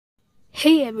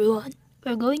Hey everyone,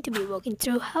 we're going to be walking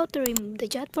through how to remove the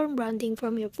Jotform branding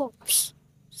from your forms.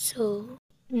 So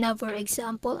now for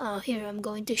example, here I'm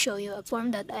going to show you a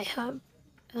form that I have.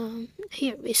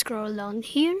 Here we scroll down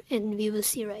here and we will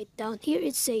see right down here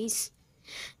it says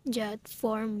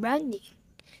Jotform branding.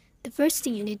 The first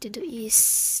thing you need to do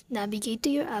is navigate to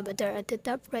your avatar at the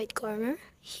top right corner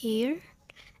here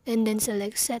and then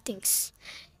select settings.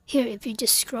 Here if you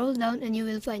just scroll down and you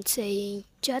will find saying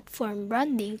Jotform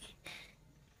branding.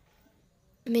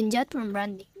 Jotform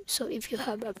branding. So if you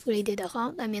have upgraded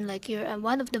account, like you're on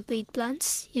one of the paid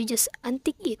plans, you just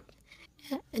untick it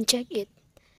and check it.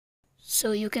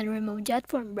 So you can remove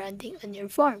Jotform branding on your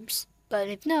forms. But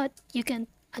if not, you can't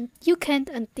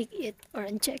untick it or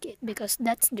uncheck it because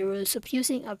that's the rules of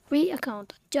using a free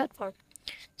account on Jotform.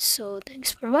 So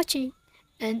thanks for watching.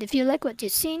 And if you like what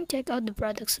you've seen, check out the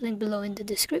products link below in the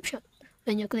description.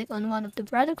 When you click on one of the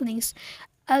product links,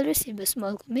 I'll receive a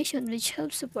small commission which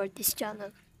helps support this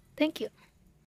channel. Thank you.